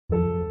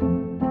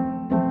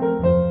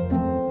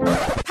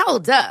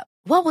Hold up.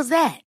 What was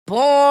that?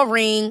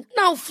 Boring.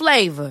 No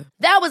flavor.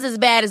 That was as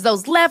bad as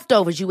those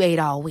leftovers you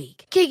ate all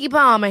week. Keke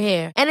Palmer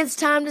here, and it's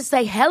time to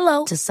say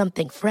hello to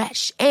something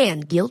fresh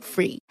and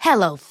guilt-free.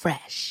 Hello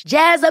Fresh.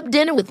 Jazz up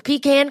dinner with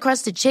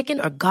pecan-crusted chicken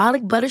or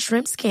garlic butter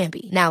shrimp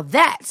scampi. Now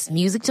that's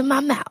music to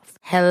my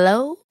mouth.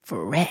 Hello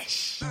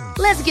Fresh.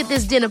 Let's get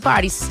this dinner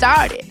party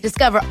started.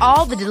 Discover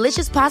all the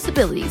delicious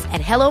possibilities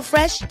at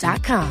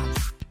hellofresh.com.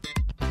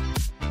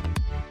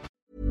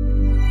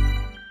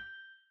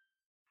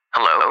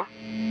 Hello?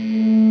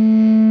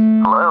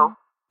 Hello?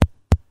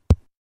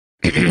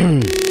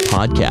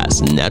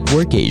 Podcast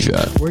Network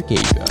Asia.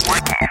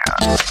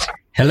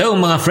 Hello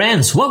mga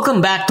friends! Welcome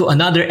back to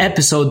another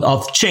episode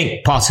of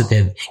Chink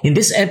Positive. In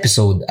this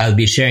episode, I'll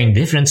be sharing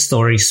different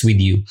stories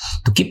with you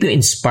to keep you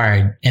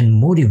inspired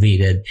and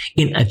motivated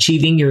in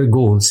achieving your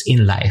goals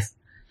in life.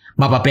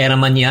 Mapapera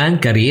man yan,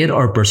 career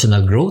or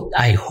personal growth,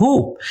 I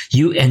hope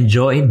you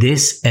enjoy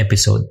this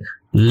episode.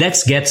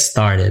 Let's get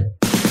started.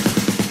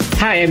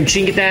 Hi, I'm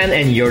Chinkitan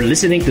and you're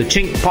listening to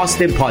Chink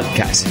Positive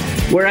Podcast,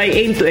 where I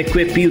aim to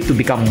equip you to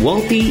become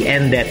wealthy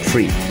and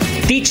debt-free.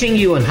 Teaching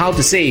you on how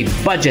to save,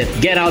 budget,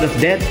 get out of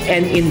debt,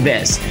 and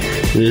invest.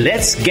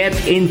 Let's get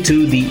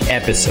into the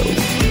episode.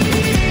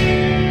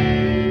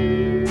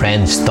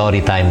 Friends,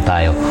 story time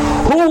tayo.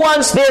 Who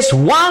wants this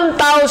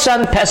 1,000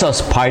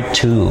 pesos? Part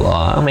 2.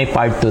 May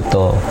part 2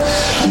 to.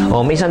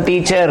 May isang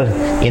teacher,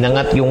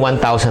 inangat yung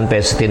 1,000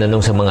 pesos,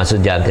 tinanong sa mga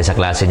estudyante sa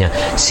klase niya,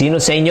 sino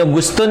sa inyo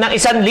gusto ng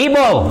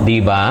 1,000?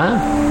 Diba?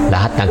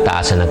 Lahat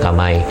nagtaasan ng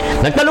kamay.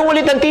 Nagtanong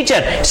ulit ang teacher,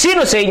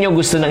 sino sa inyo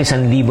gusto ng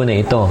 1,000 na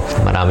ito?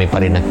 Marami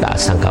pa rin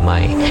nagtaas ng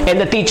kamay. And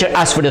the teacher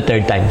asked for the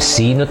third time,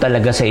 sino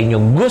talaga sa inyo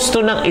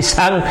gusto ng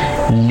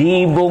 1,000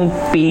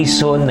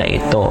 piso na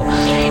ito?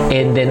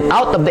 And then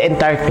out of the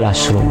entire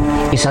classroom,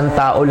 isang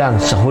tao lang,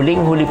 sa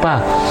huling-huli pa,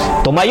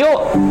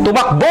 tumayo,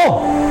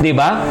 tumakbo, di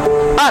ba?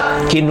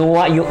 At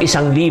kinuha yung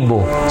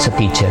 1,000 sa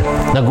teacher.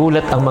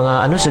 Nagulat ang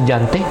mga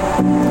estudyante.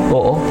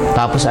 Oo.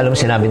 Tapos alam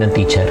sinabi ng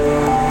teacher,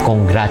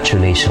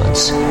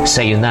 congratulations,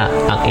 sa'yo na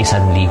ang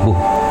 1,000.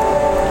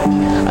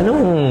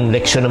 Anong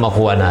leksyon na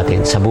makuha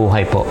natin sa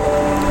buhay po?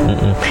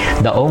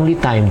 The only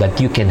time that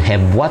you can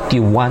have what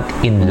you want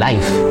in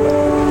life,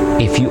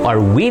 if you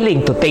are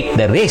willing to take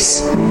the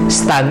risk,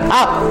 stand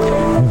up,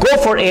 go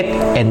for it,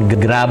 and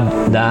grab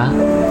the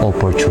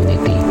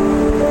opportunity.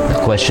 The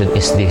question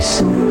is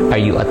this: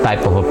 are you a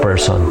type of a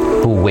person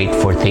who wait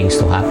for things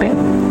to happen,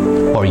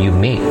 or you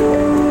make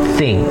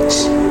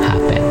things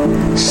happen?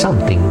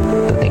 Something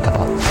to think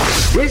about.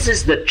 This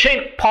is the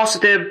Chink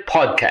Positive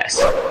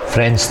Podcast.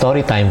 Friends,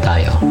 story time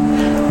tayo.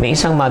 May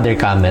isang mother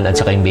camel at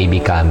saka yung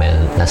baby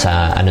camel.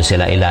 Nasa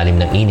sila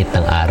ilalim ng init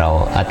ng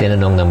araw at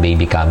tinanong ng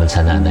baby camel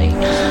sa nanay,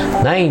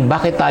 Nay,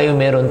 bakit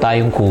meron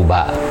tayong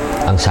kuba?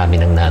 Ang sabi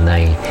ng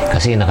nanay,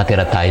 kasi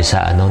nakatira tayo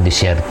sa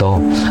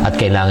disyerto at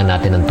kailangan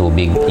natin ng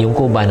tubig. Yung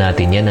kuba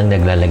natin, yan ang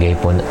naglalagay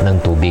po ng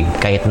tubig.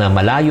 Kahit na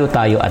malayo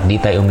tayo at di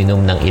tayo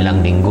uminom ng ilang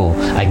linggo,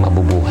 ay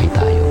mabubuhay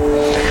tayo.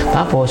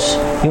 Tapos,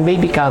 yung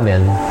baby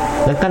camel,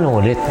 nagtanong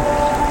ulit,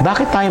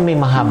 bakit tayo may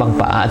mahabang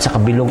paa at saka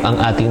bilog ang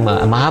ating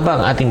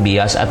mahaba ang ating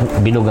bias at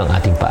bilog ang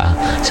ating paa?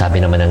 Sabi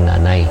naman ng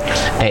nanay,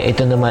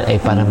 ito naman ay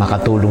para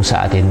makatulong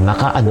sa atin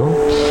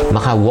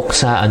maka-walk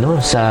sa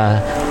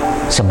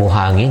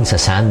buhangin, sa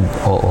sand.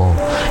 Oo.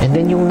 And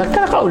then yung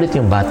nagkakaulit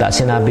yung bata,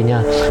 sinabi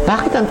niya,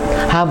 bakit ang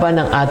haba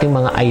ng ating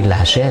mga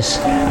eyelashes?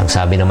 Ang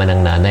sabi naman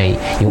ng nanay,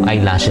 yung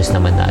eyelashes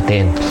naman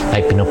natin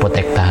ay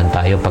pinoprotektahan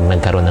tayo pag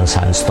nagkaroon ng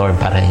sunstorm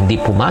para hindi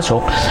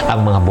pumasok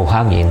ang mga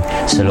buhangin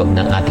sa loob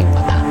ng ating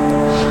mata.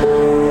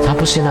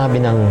 Tapos sinabi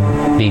ng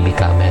baby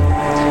camel,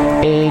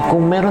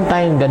 kung meron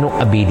tayong ganong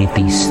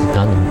abilities,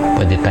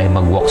 pwede tayong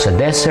mag-walk sa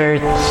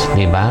desert,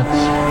 di ba?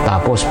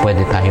 Tapos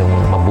pwede tayong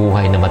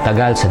mabuhay na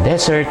matagal sa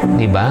desert,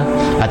 di ba?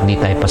 At di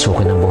tayo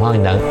pasukin ng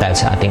buhangin dahil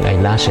sa ating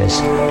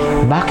eyelashes.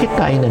 Bakit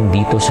tayo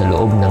nandito sa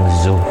loob ng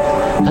zoo?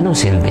 Anong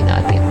silbi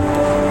natin?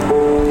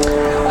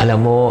 Alam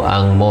mo,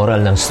 ang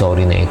moral ng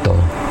story na ito,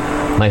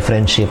 my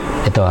friendship,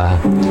 ito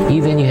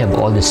even you have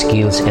all the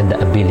skills and the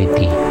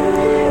ability,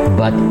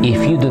 but if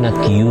you do not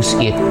use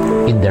it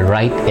in the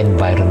right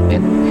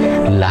environment,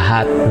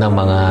 lahat ng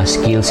mga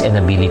skills and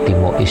ability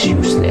mo is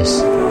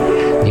useless.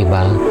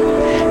 Diba?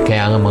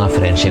 Kaya nga mga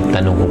friendship,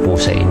 tanong ko po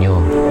sa inyo,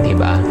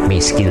 diba?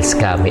 May skills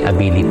ka, may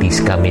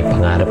abilities ka, may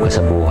pangarap ka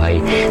sa buhay.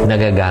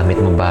 Nagagamit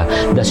mo ba?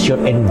 Does your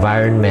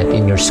environment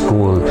in your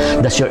school,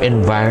 does your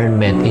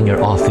environment in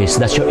your office,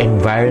 does your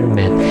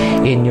environment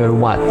in your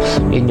what?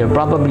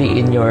 Probably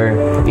in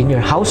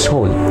your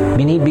household,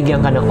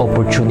 binibigyan ka ng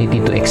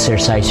opportunity to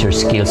exercise your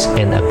skills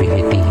and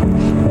ability.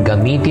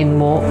 Gamitin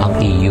mo ang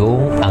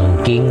iyong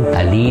angking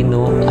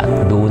talino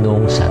at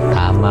dunong sa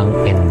tamang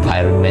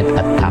environment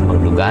at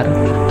tamang lugar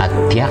at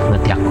tiyak na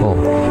tiyak ko,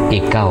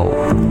 ikaw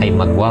ay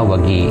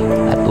magwawagi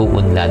at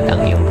uunlad ang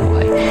iyong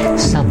buhay.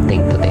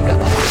 Something to think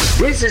about.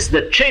 This is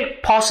the Chink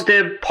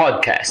Positive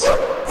Podcast.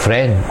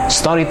 Friend,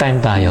 story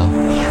time tayo.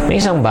 May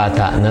isang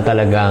bata na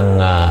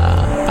talagang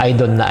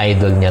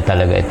idol niya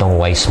talaga itong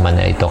wise man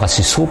na ito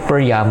kasi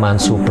super yaman,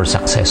 super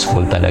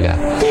successful talaga.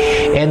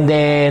 And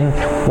then,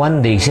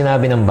 one day,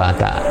 sinabi ng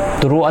bata,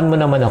 turuan mo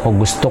naman ako,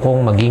 gusto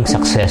kong maging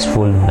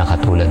successful na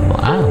katulad mo.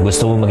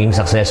 Gusto mong maging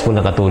successful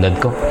na katulad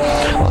ko?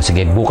 O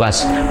sige,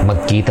 bukas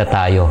magkita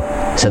tayo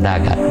sa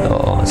dagat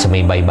o sa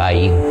may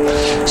baybayin.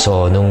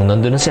 So, nung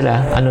nandun na sila,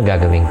 ano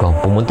gagawin ko?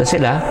 Pumunta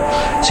sila,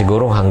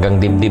 siguro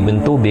hanggang dibdib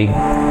ng tubig.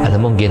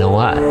 Alam mong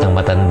ginawa ng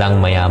matandang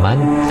mayaman?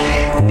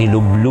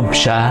 Nilublob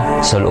siya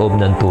sa loob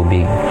ng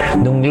tubig.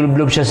 Nung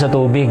nilublob siya sa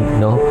tubig,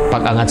 no,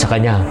 pag-angat sa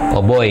kanya,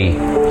 "Oh boy,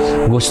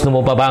 gusto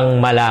mo pa bang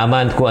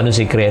malaman kung ano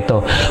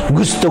sikreto?"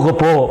 "Gusto ko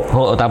po."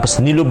 Tapos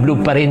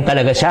nilublob pa rin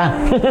talaga siya.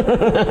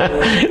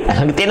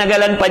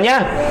 Tinagalan pa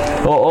niya.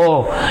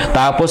 Oo.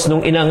 Tapos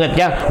nung inangat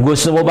niya,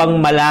 "Gusto mo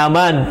bang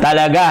malaman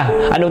talaga?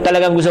 Anong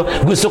talagang gusto?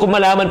 Gusto ko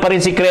malaman pa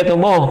rin sikreto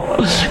mo."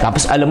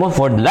 Tapos alam mo,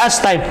 for the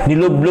last time,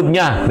 nilublob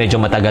niya. Medyo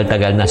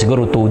matagal-tagal na.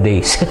 Siguro 2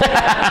 days.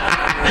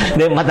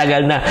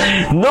 Matagal na.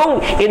 Nung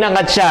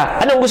inangat siya,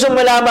 anong gusto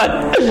mo malaman?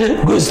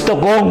 "Gusto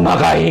kong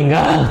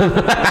makahinga."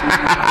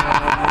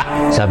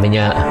 Sabi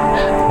niya,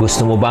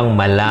 "Gusto mo bang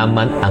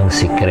malaman ang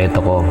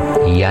sikreto ko?"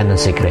 Yan ang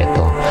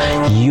sikreto.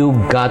 You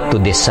got to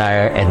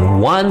desire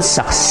and want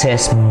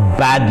success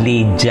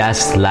badly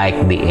just like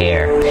the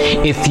air.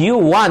 If you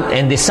want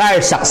and desire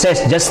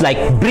success just like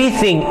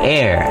breathing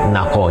air,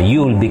 nako,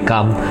 you'll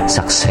become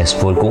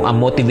successful. Kung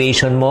ang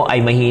motivation mo ay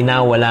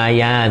mahina, wala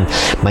yan.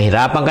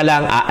 Mahirapan ka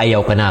lang,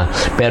 aayaw ka na.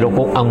 Pero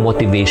kung ang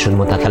motivation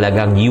mo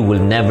talagang you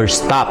will never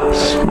stop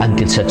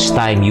until such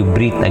time you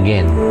breathe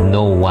again,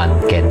 no one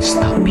can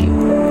stop you.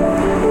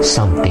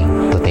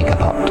 Something to think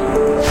about.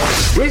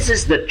 This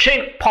is the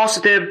Chink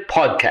Positive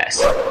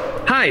Podcast.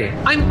 Hi,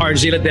 I'm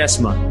RJ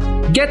Ledesma.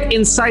 Get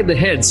inside the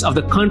heads of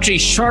the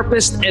country's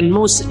sharpest and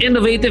most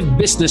innovative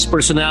business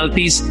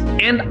personalities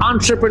and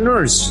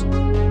entrepreneurs.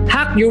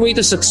 Hack your way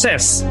to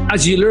success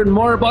as you learn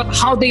more about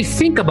how they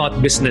think about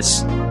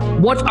business.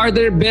 What are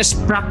their best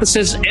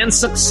practices and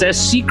success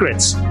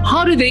secrets?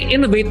 How do they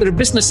innovate their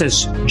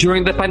businesses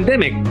during the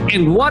pandemic?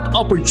 And what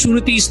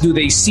opportunities do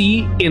they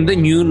see in the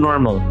new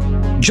normal?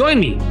 Join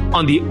me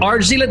on the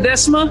RJ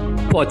Ledesma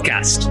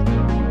Podcast.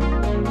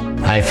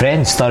 Hi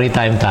friends, story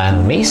time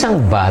tayo. May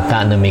isang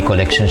bata na may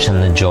collection siya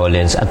ng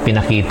Jolens at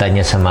pinakita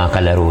niya sa mga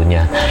kalaro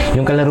niya.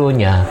 Yung kalaro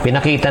niya,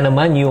 pinakita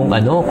naman yung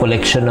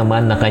collection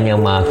naman na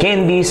kanyang mga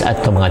candies at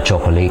mga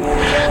chocolate.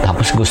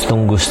 Tapos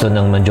gustong-gusto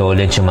ng mga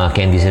Jolens yung mga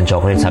candies and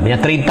chocolate. Sabi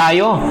niya, "Trade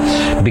tayo.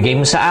 Bigay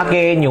mo sa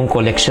akin yung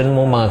collection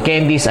mo mga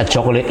candies at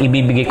chocolate.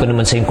 Ibibigay ko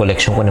naman sa yung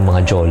collection ko ng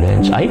mga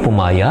Jolens." Ay,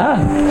 pumayag.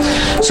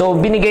 So,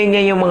 binigay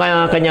niya yung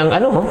mga kanyang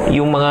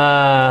yung mga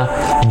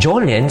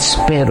Jolens,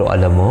 pero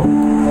alam mo,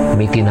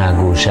 may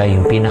tinago siya,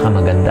 yung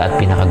pinakamaganda at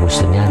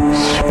pinakagusto niya.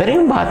 Pero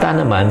yung bata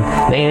naman,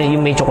 na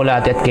yung may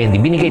tsokolate at candy,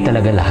 binigay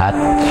talaga lahat.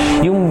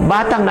 Yung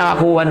batang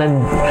nakakuha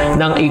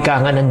ng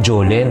ikangan ng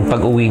Jolens,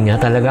 pag uwi niya,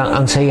 talagang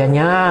ang saya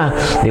niya.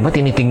 Diba?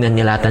 Tinitingnan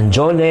niya lahat ng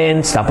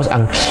Jolens, tapos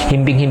ang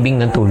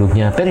himbing-himbing ng tulog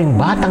niya. Pero yung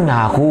batang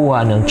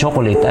nakakuha ng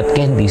chocolate at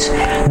candies,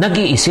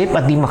 nag-iisip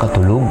at di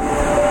makatulog.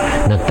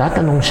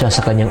 Nagtatanong siya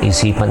sa kanyang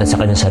isipan at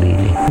sa kanyang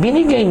sarili.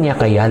 Binigay niya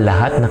kaya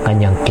lahat ng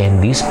kanyang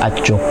candies at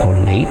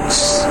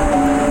chocolates?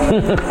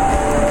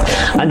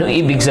 Anong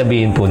ibig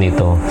sabihin po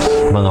nito,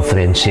 mga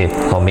friendship?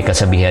 O may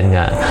kasabihan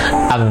nga,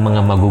 ang mga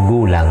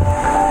magugulang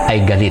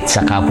ay galit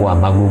sa kapwa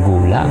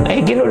magugulang.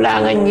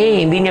 Ginulangan niya eh.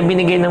 Hindi niya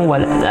binigay ng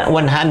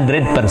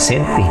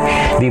 100% eh.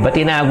 Di ba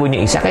tinago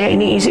niya isa? Kaya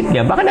iniisip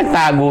niya, baka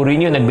nagtago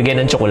rin yun, nagbigay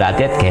ng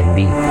tsokolate at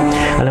candy.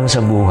 Alam mo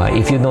sa buhay,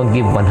 if you don't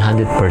give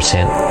 100%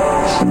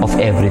 of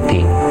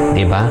everything,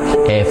 di ba?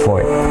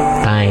 Effort,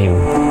 time,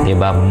 di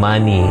ba?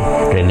 Money,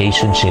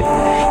 relationship,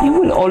 you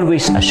will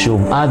always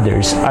assume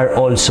others are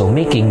also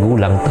making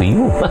gulang to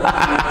you.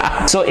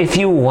 So if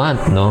you want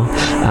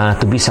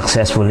to be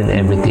successful in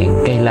everything,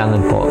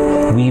 kailangan po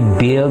we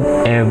build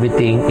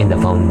everything in the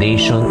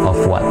foundation of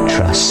what?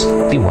 Trust.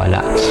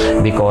 Tiwala.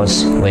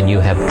 Because when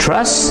you have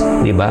trust,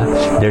 di ba,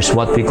 there's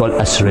what we call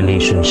as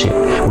relationship.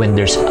 When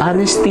there's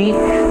honesty,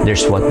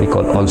 there's what we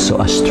call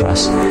also as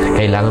trust.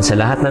 Kailangan sa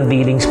lahat ng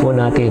dealings po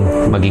natin,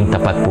 maging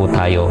tapat po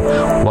tayo.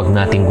 Huwag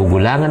nating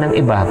gugulangan ng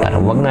iba para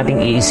huwag nating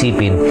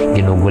iisipin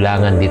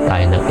ginugulangan din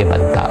tayo ng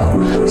ibang tao.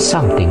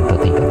 Something to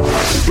think about.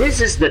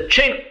 This is the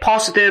Chink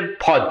Positive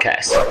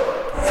Podcast.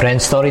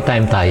 Friends, story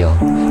time tayo.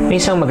 May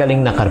isang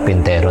magaling na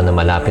karpintero na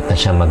malapit na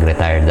siya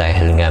mag-retire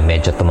dahil nga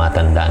medyo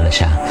tumatanda na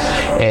siya.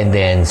 And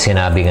then,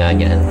 sinabi nga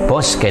niya,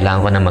 "Boss,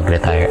 kailangan ko na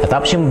mag-retire." At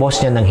tapos yung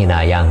boss niya nang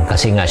hinayang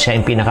kasi nga siya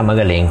yung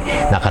pinakamagaling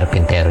na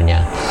karpintero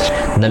niya.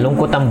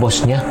 Nalungkot ang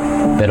boss niya,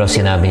 pero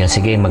sinabi niya,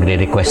 "Sige,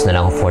 magre-request na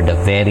lang ako for the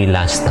very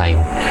last time.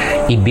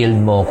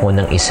 I-build mo ko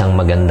ng isang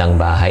magandang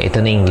bahay.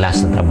 Ito na yung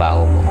last na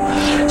trabaho mo."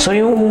 So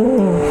yung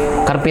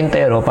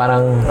karpintero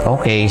parang,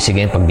 "Okay,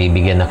 sige,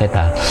 pagbibigyan na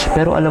kita."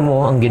 Pero alam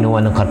mo, ang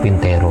ginawa ng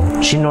karpintero.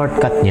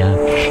 Shinortcut niya.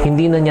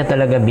 Hindi na niya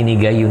talaga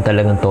binigay yung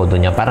talagang todo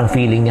niya. Parang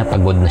feeling niya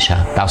pagod na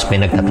siya. Tapos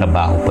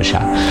pinagtatrabaho pa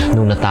siya.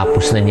 Nung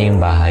natapos na niya yung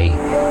bahay,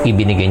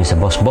 ibinigay niya sa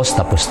boss. Boss,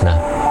 tapos na.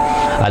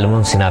 Alam mo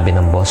ang sinabi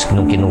ng boss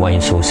nung kinuha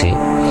yung susi?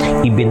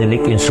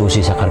 Ibinalik yung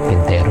susi sa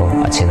karpintero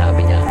at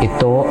sinabi niya,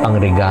 ito ang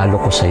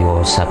regalo ko sa iyo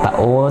sa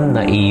taon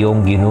na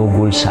iyong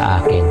ginugol sa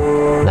akin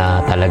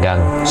na talagang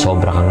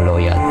sobra kang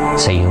loyal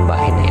sa iyong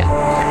bahay na yan.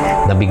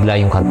 Nabigla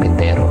yung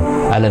karpintero.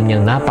 Alam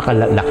niyang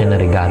napakalaki na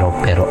regalo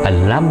pero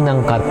alam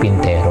ng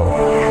karpintero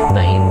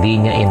na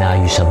hindi niya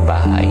inayos ang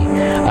bahay.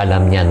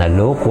 Alam niya na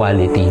low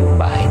quality yung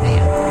bahay na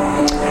yan.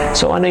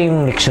 So ano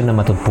yung leksyon na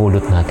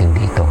matutulot natin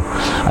dito?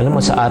 Alam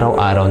mo sa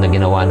araw-araw na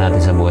ginawa natin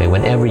sa buhay,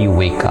 whenever you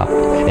wake up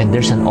and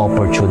there's an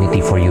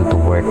opportunity for you to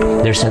work,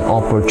 there's an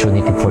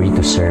opportunity for you to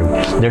serve,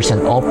 there's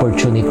an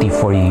opportunity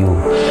for you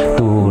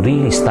to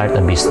really start a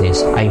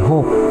business, I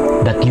hope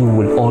that you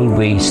will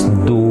always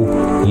do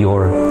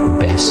your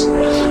best.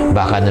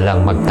 Baka na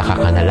lang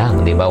magtaka ka na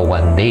lang, di ba?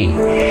 One day,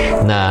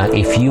 na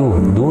if you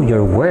do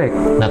your work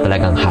na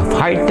talagang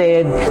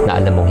half-hearted, na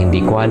alam mong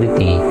hindi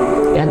quality,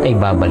 yan ay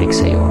babalik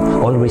sa'yo.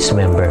 Always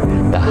remember,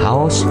 the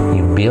house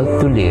you built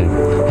to live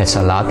has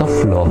a lot of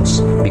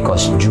flaws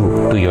because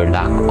due to your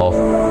lack of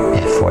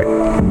effort.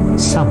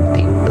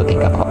 Something to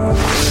think about.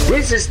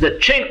 This is the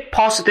Chink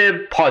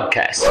Positive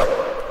Podcast.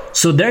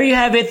 So there you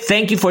have it.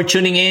 Thank you for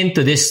tuning in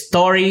to this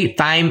story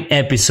time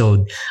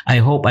episode. I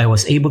hope I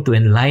was able to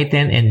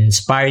enlighten and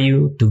inspire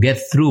you to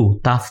get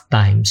through tough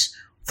times.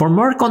 For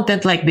more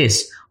content like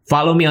this,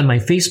 follow me on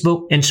my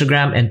Facebook,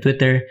 Instagram, and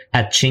Twitter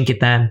at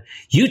Chinkitan,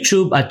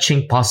 YouTube at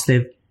Chink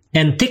Positive,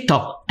 and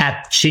TikTok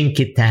at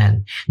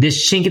Chinkitan.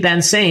 This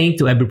Chinkitan saying,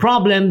 to every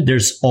problem,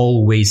 there's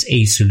always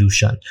a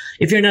solution.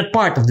 If you're not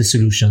part of the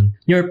solution,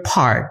 you're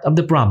part of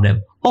the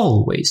problem.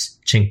 Always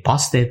Chink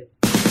Positive.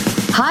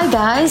 Hi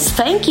guys,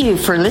 thank you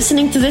for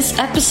listening to this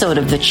episode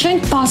of the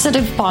Chink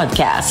Positive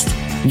Podcast.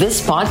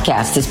 This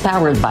podcast is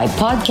powered by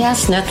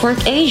Podcast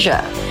Network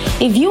Asia.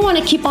 If you want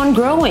to keep on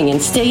growing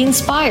and stay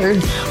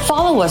inspired,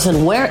 follow us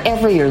on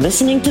wherever you're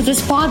listening to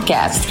this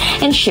podcast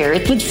and share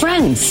it with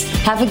friends.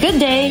 Have a good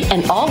day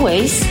and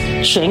always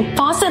Chink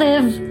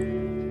Positive.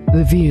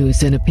 The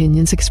views and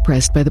opinions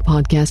expressed by the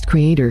podcast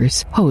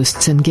creators,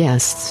 hosts, and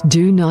guests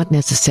do not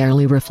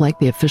necessarily reflect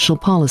the official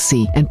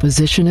policy and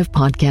position of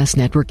Podcast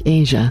Network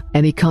Asia.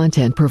 Any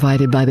content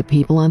provided by the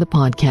people on the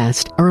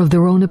podcast are of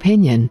their own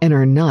opinion and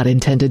are not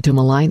intended to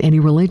malign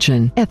any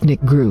religion, ethnic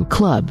group,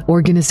 club,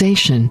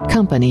 organization,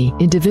 company,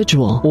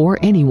 individual, or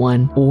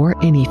anyone or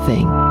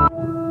anything.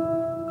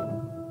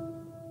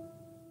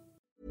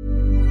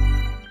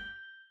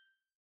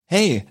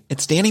 Hey,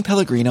 it's Danny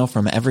Pellegrino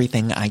from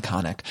Everything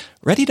Iconic.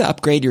 Ready to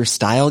upgrade your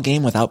style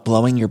game without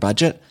blowing your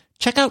budget?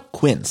 Check out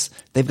Quince.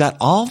 They've got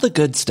all the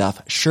good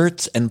stuff,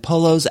 shirts and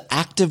polos,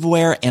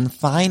 activewear, and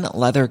fine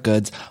leather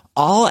goods,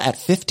 all at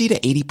 50 to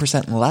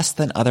 80% less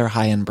than other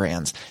high-end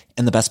brands.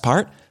 And the best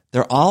part?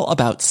 They're all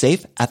about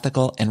safe,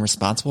 ethical, and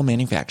responsible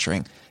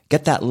manufacturing.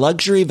 Get that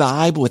luxury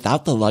vibe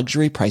without the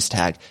luxury price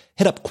tag.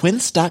 Hit up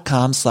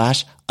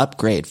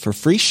quince.com/upgrade for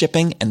free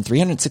shipping and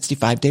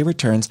 365-day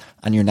returns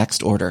on your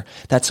next order.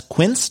 That's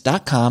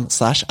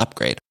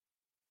quince.com/upgrade.